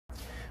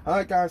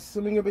Hi guys,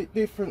 something a bit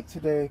different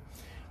today.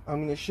 I'm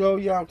going to show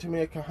you how to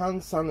make a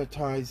hand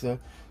sanitizer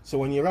so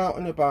when you're out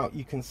and about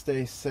you can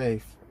stay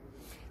safe.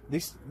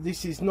 This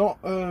is not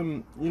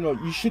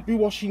you should be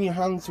washing your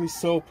hands with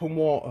soap and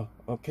water,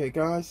 okay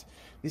guys?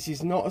 This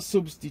is not a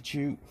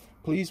substitute.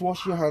 Please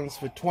wash your hands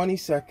for 20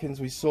 seconds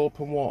with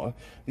soap and water.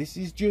 This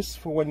is just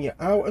for when you're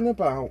out and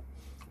about.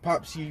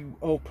 Perhaps you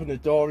open a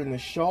door in the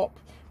shop,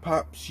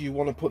 perhaps you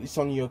want to put this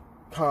on your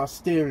car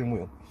steering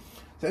wheel.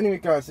 So anyway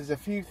guys, there's a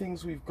few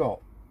things we've got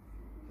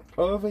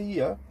over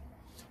here.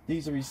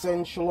 These are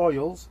essential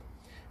oils,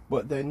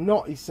 but they're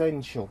not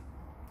essential.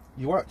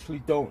 You actually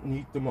don't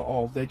need them at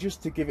all. They're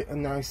just to give it a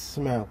nice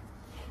smell.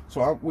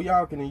 So we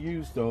are going to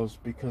use those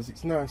because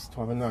it's nice to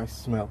have a nice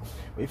smell.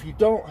 But if you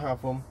don't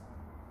have them,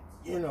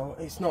 you know,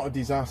 it's not a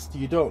disaster.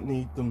 You don't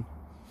need them.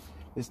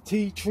 There's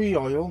tea tree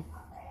oil,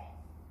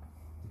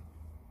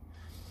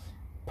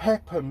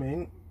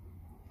 peppermint,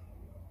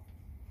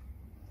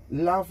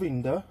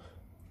 lavender,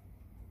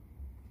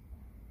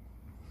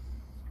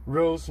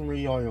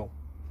 rosemary oil.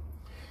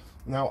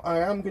 Now I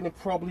am going to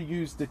probably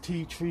use the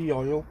tea tree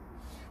oil,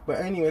 but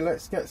anyway,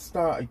 let's get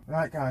started.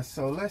 Right guys,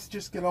 so let's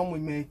just get on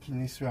with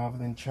making this rather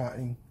than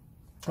chatting.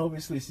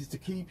 Obviously this is to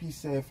keep you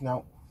safe.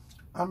 Now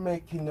I'm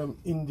making them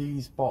in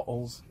these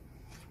bottles.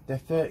 They're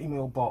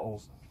 30ml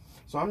bottles,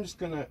 so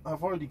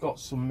I've already got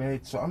some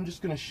made, so I'm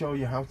just going to show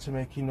you how to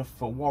make enough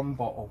for one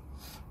bottle.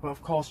 But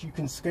of course you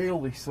can scale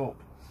this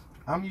up.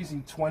 I'm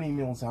using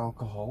 20ml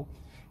alcohol.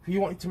 If you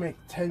wanted to make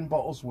 10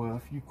 bottles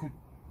worth, you could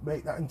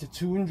make that into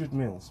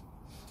 200ml.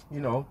 You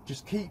know,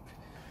 just keep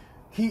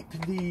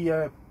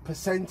the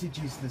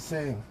percentages the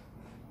same.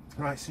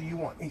 Right, so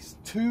it's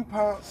 2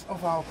 parts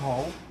of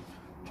alcohol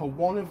to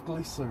 1 of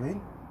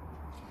glycerine,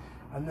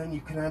 and then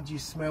you can add your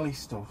smelly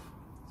stuff.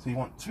 So you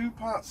want 2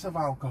 parts of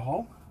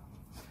alcohol.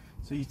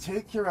 So you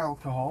take your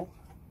alcohol,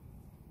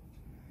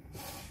 you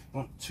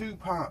want 2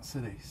 parts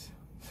of this.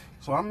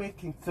 So I'm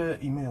making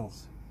 30ml.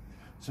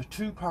 So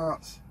 2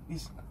 parts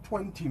is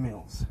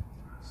 20ml.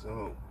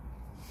 So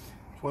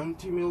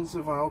 20ml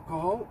of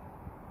alcohol.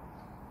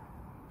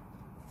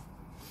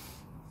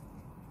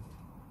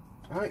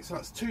 Alright, so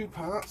that's 2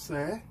 parts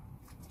there,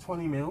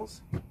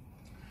 20ml.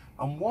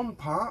 And 1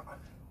 part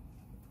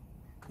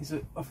is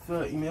of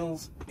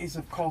 30ml is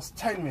of course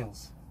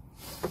 10ml.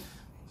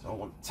 So I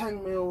want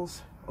 10ml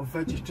of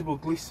vegetable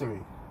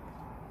glycerine.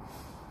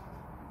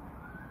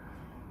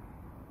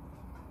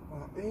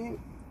 That in.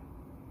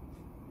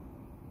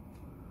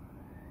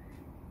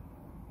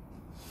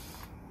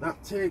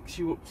 That takes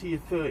you up to your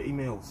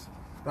 30ml.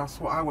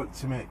 That's what I want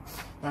to make.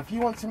 Now if you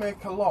want to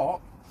make a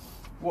lot,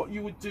 what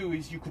you would do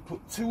is you could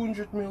put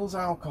 200ml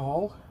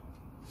alcohol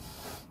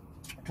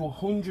to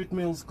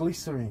 100ml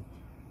glycerine.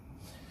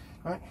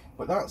 Right?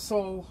 But that's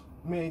all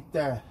made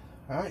there.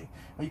 Right?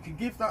 And you can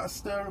give that a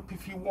stir up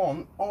if you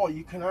want, or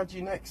you can add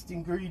your next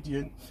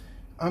ingredient.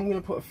 I'm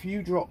going to put a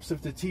few drops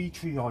of the tea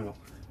tree oil.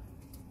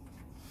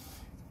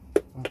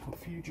 I'll put a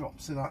few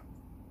drops of that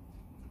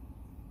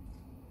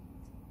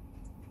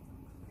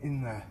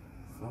in there.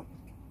 So,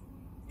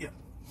 yeah,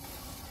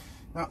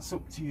 that's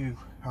up to you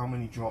how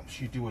many drops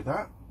you do with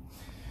that.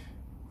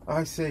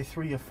 I say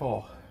 3 or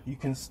 4. You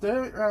can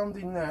stir it around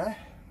in there,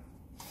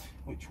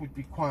 which would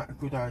be quite a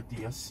good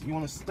idea. So you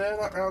want to stir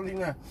that around in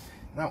there.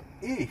 Now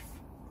if,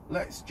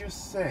 let's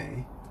just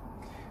say,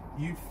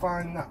 you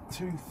find that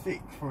too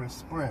thick for a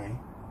spray,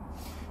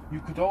 you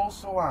could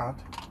also add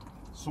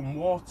some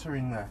water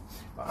in there,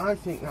 but I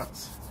think that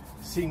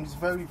seems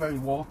very, very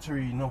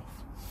watery enough.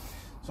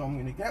 So I'm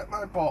going to get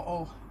my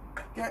bottle,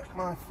 get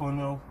my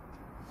funnel,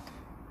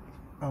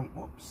 and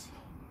whoops,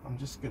 I'm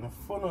just going to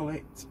funnel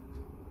it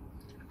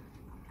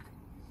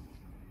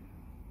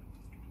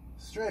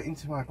straight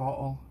into my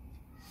bottle,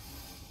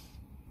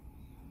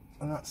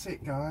 and that's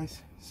it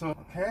guys. So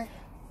okay,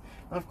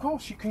 and of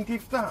course you can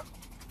give that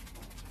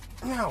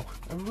now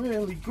a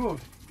really good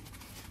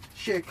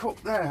shake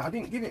up there. I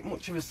didn't give it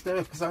much of a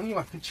stir because I knew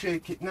I could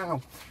shake it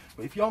now,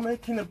 but if you're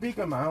making a big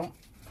amount,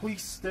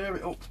 please stir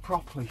it up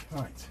properly.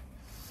 Right,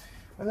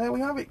 and there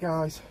we have it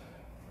guys.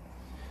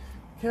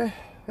 Okay,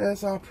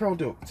 there's our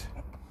product.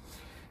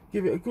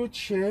 Give it a good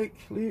shake,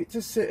 leave it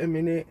to sit a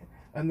minute,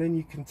 and then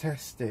you can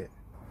test it.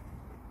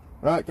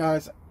 Right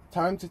guys,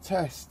 time to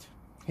test.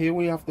 Here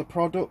we have the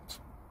product.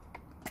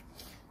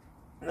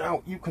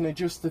 Now you can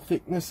adjust the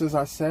thickness as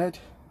I said.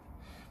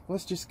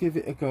 Let's just give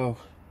it a go.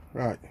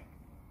 Right.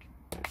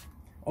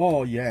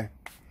 Oh yeah.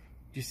 Do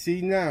you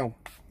see now?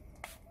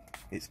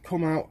 It's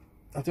come out.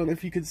 I don't know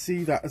if you can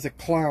see that as a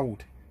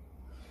cloud.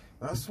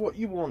 That's what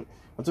you want.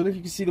 I don't know if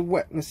you can see the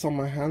wetness on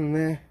my hand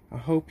there. I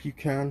hope you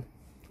can.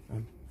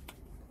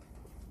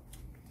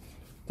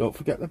 Don't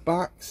forget the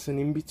backs and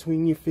in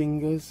between your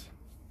fingers.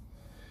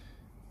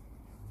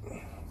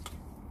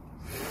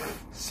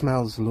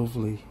 Smells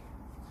lovely.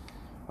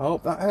 I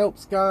hope that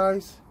helps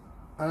guys,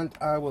 and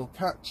I will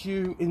catch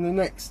you in the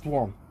next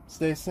one.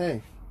 Stay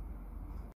safe.